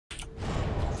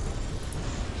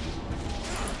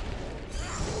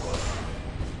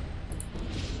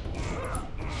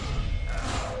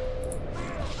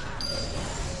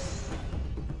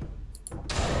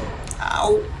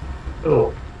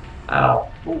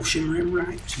Oh, shimmering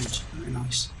reactions. Very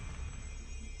nice.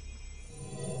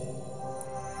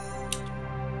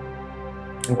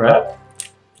 Congrats.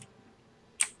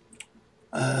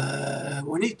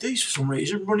 We need these for some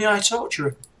reason. Runny Eye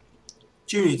Torturer.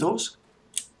 Do you need those?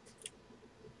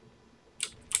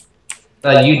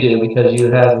 You do, because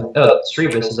you have... Oh,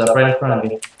 Streebus is up right in front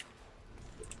of you.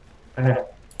 Right here.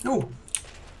 Oh,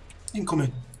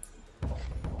 incoming.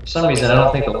 For some reason, I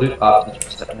don't think the loot box is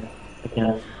just in.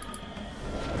 Again.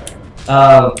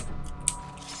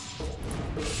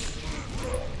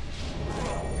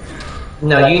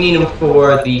 No, you need him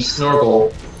for the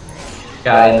Snorgle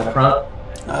guy in the front.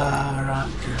 Right.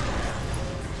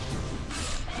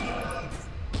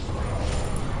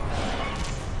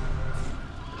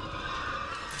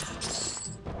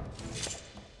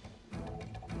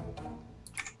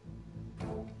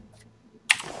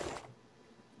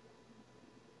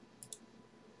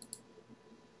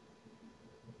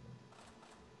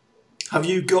 Have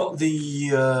you got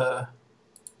the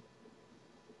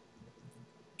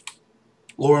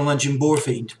Lore and Legend Boar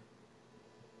Fiend?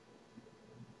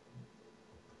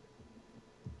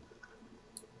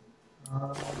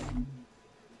 I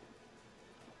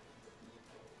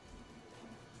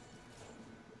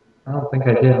don't think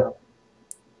I do.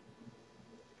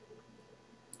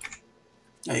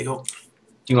 There you go.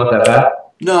 Do you want that back?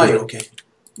 No, you're okay.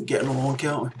 Get another one,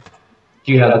 can't we?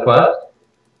 Do you have the quest?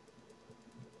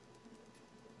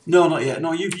 No, not yet.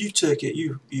 No, you take it.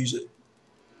 You use it.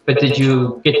 But did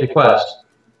you get the quest?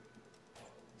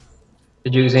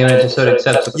 Did you examine it just so it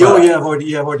accepts the quest? Oh yeah,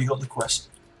 I've already got the quest.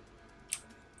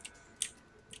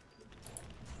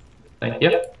 Thank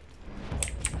you.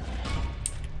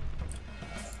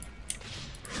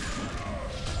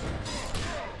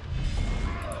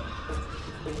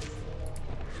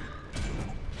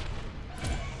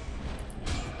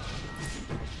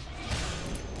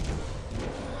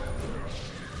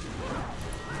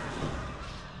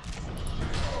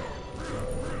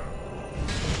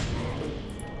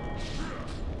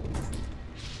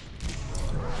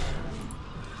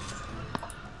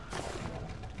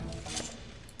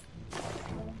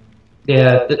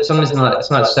 Yeah, something's not.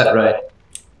 It's not set right.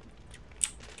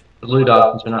 The loot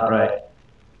options are not right.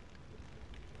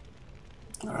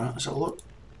 All right, let's have a look.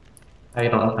 I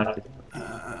don't have to do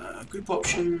it. Group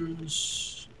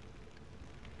options.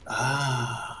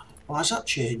 Why has that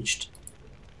changed?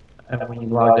 And when you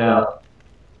log out.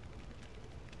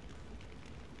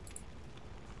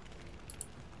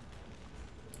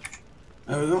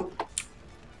 There we go.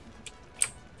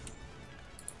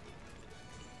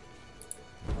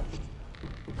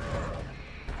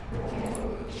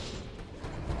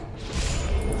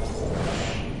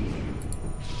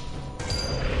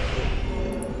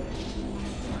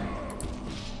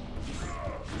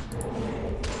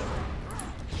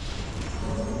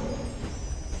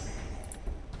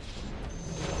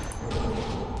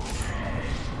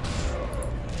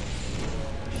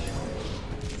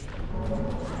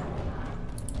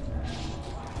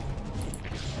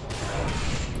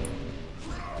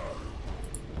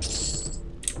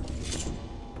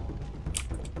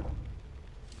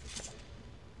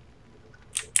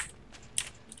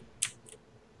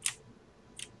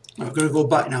 I'm going to go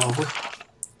back now, have we?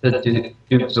 The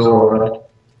Duke Zoro, right?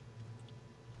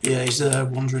 Yeah, he's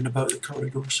wandering about the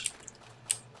corridors.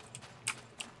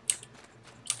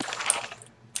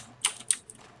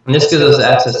 And this gives us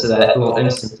access to that little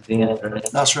instance at the end, right?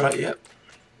 That's right, yeah.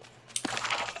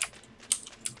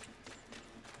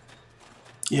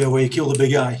 Yeah, where you kill the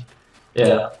big eye.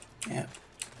 Yeah. Yeah.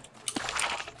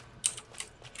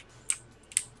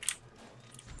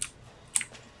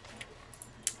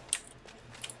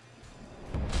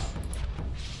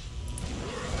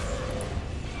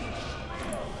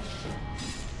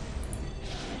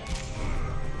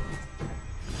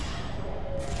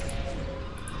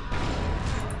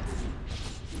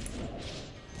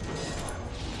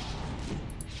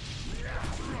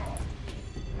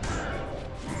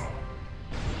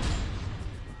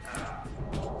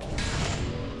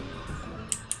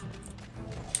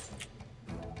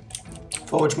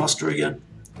 Forge Master again.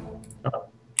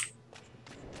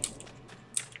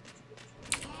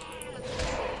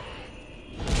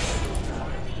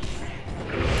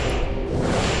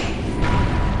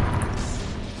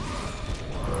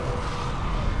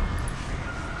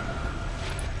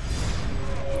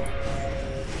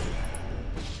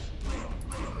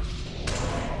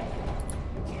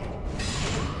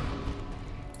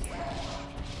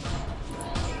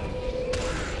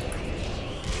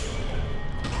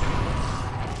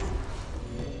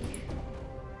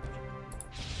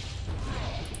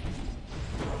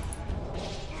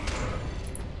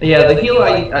 Yeah, the heal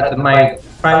my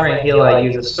primary heal I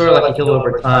use is sort of like a heal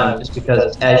over time, just because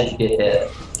it's as you get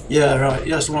hit. Yeah, right.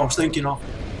 Yeah, that's what I was thinking of.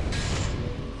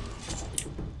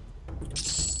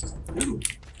 Ooh.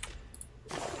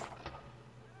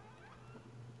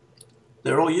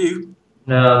 They're all you.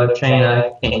 No, the chain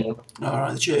I can't.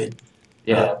 Alright, the chain.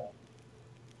 Yeah.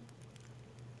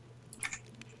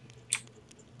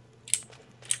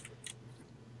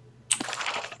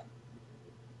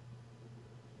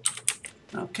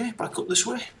 Okay, back up this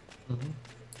way. Mm-hmm.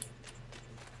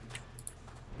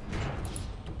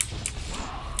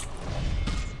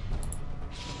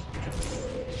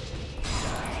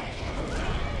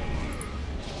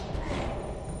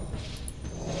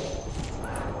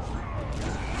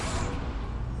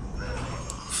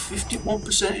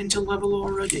 %51 into level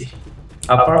already.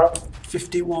 How far?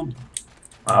 51.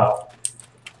 Wow.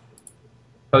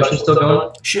 Potion still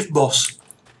going? Shift boss.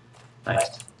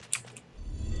 Nice.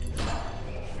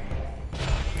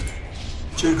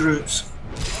 2 groups.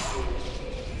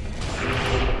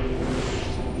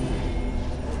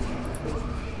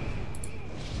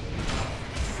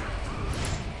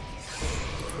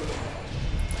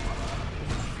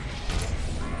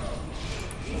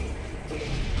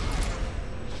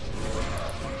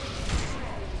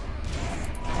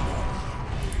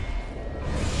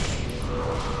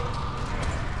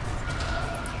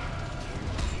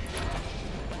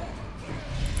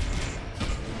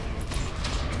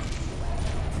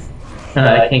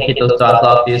 I can't get those dots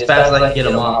off you. As fast as I can get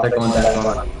them off, they're going back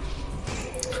on.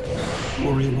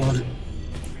 Worry about it.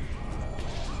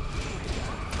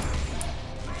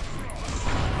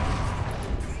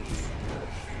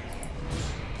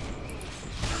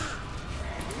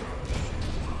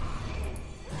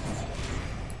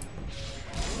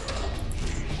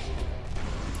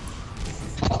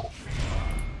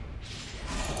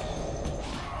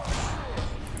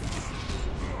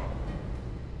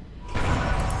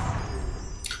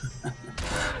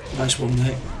 Nice one,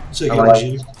 mate. So it like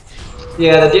you.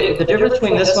 Yeah, the difference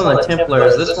between this one and the Templar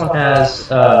is this one has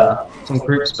some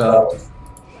group spells.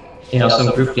 You know, some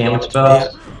group damage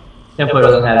spells. Yeah. Templar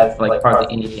doesn't have like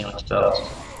hardly any damage spells.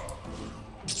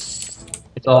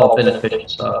 It's all beneficial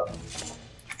stuff.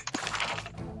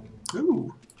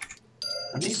 Ooh,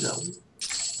 I need that one.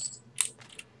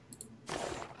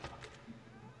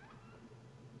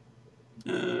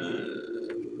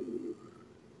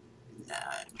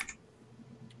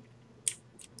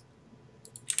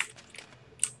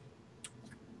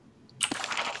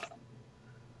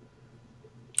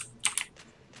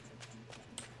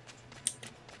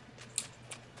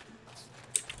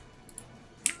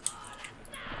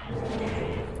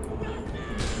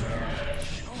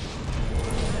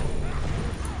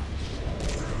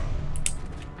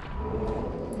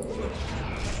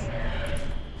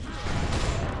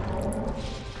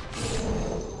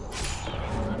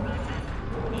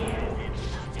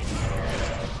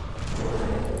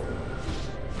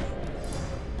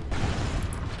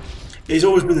 He's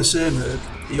always been the same, Herb.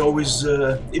 He always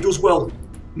he does well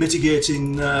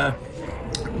mitigating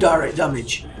direct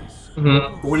damage.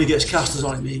 Mm-hmm. But when he gets casters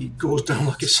on him, he goes down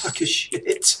like a sack of shit.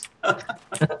 It's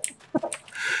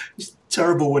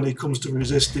terrible when it comes to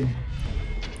resisting.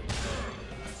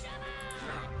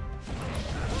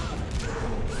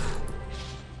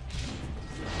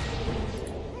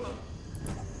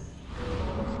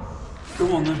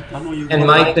 Go on then, I know you. And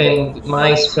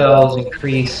my spells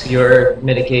increase your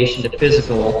mitigation to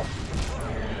physical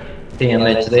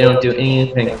damage. They don't do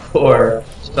anything for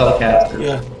spellcasters.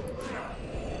 Yeah.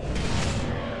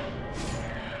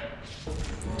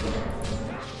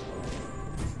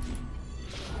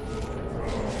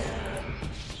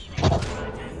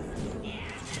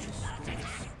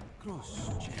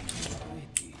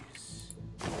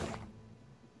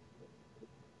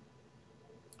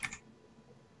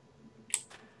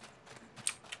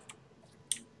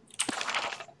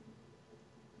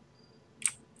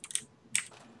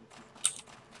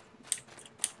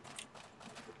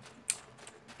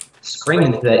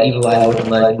 Screaming to that evil eye looking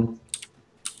legend.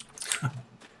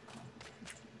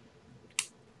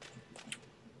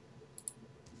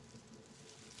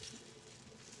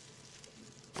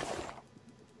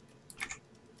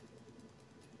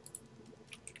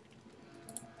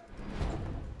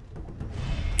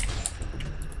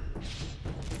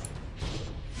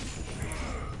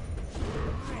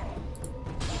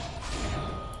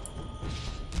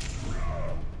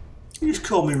 You just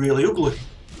called me really ugly.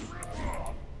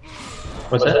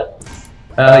 What's that?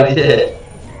 Oh, he did.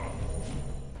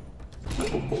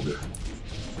 Little bugger.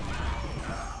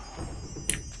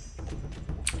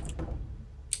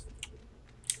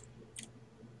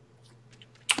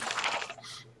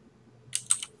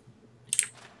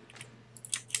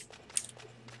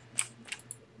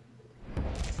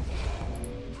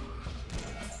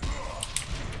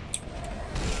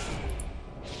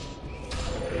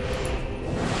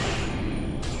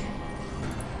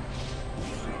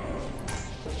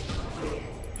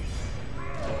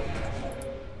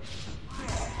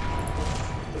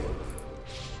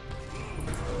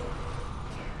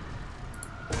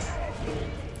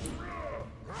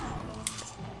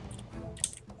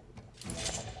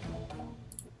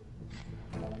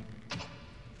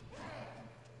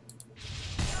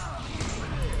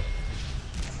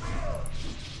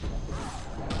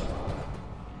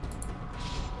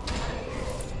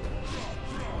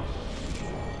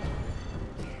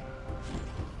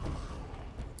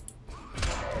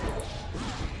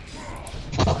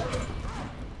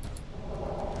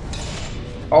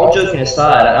 all joking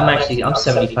aside, I'm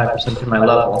 75% to my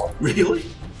level. Really?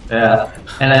 Yeah,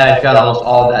 and I've got almost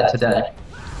all of that today.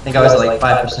 I think I was at like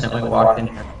 5% when we walked in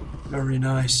here. Very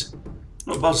nice.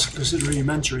 Not bad considering your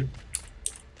mentoring.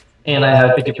 And I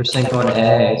have 50% going to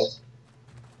AAs.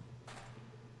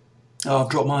 Oh, I've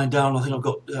dropped mine down. I think I've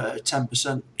got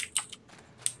 10%.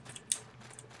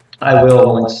 I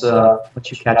will once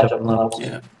you catch up in levels.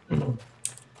 Yeah.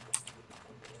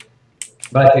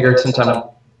 But I figured since I'm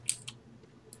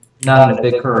not in a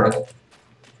big hurry.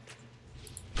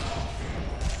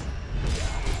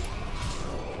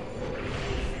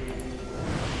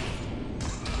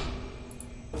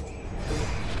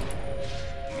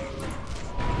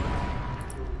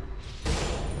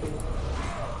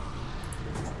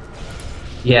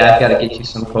 Yeah, I've got to get you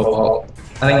some cobalt.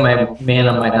 I think my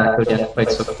mana might not go down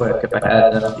quite so quick if I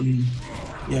had them.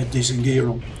 Yeah, decent gear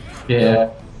on.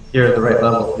 Yeah, you're at the right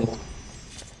level, please.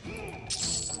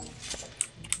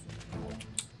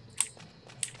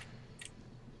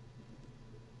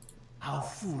 How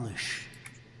foolish.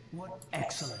 What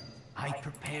excellent. I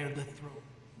prepare the throne.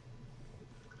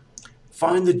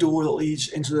 Find the door that leads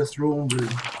into the throne room.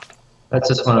 That's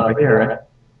this one over here, right?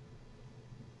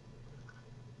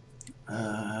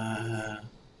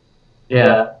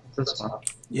 Yeah, this one.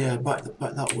 Yeah, back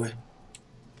that way.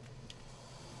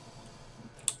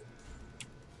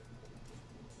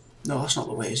 No, that's not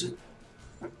the way, is it?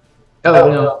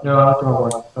 Oh, no, I'm not the wrong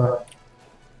one. Sorry.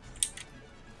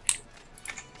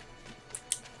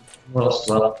 A little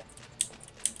slow.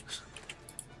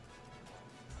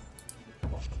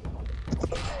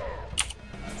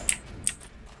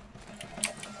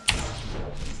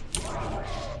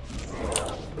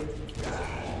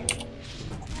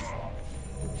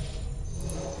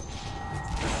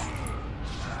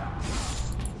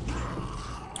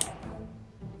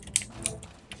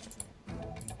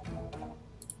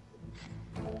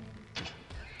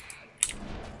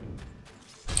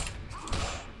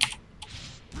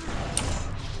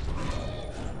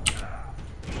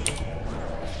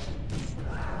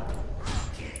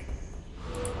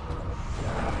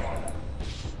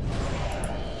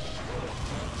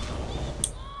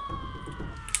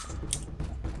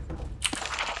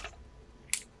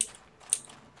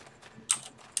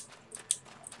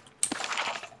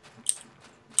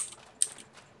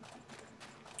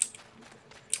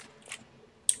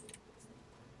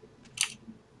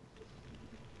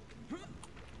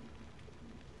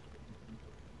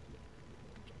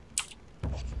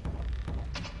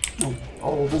 Oh,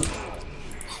 horrible.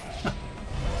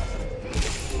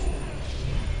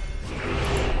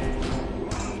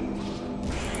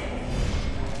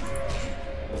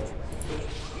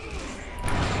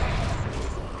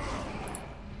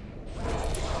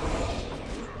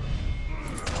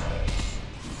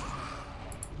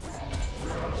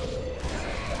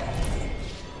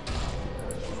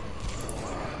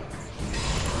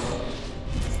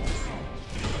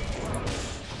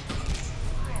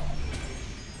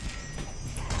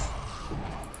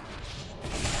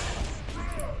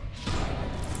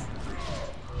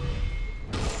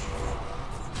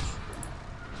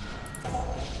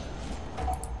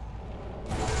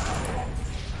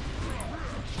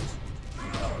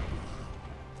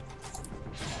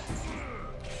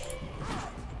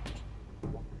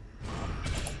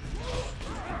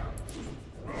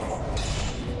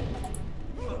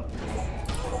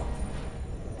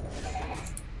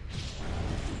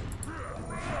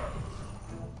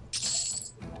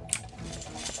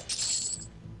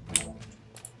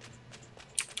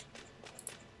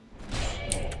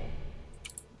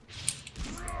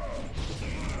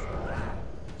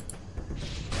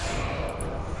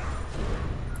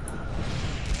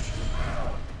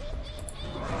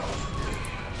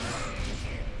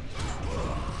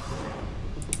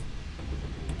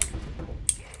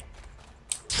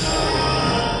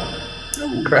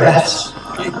 Congrats.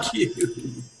 Thank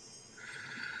you.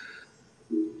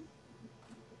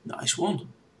 Nice one.